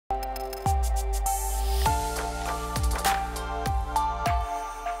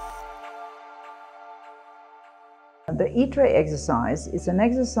The E-tray exercise is an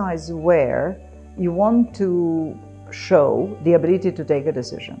exercise where you want to show the ability to take a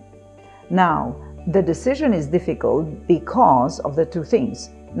decision. Now, the decision is difficult because of the two things.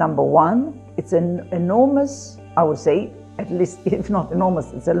 Number one, it's an enormous, I would say, at least if not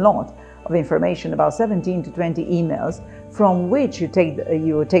enormous, it's a lot of information, about 17 to 20 emails from which you take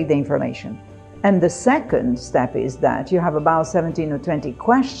the information. And the second step is that you have about 17 or 20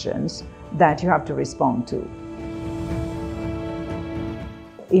 questions that you have to respond to.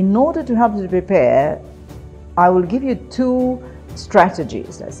 In order to help you to prepare, I will give you two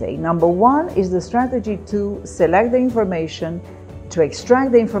strategies, let's say. Number one is the strategy to select the information, to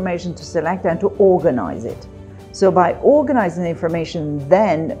extract the information, to select and to organize it. So by organizing the information,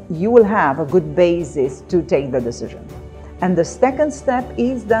 then you will have a good basis to take the decision. And the second step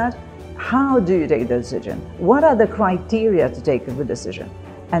is that how do you take the decision? What are the criteria to take a good decision?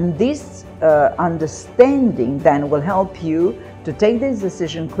 And this understanding then will help you to take this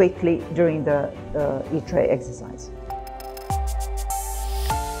decision quickly during the E-tray exercise.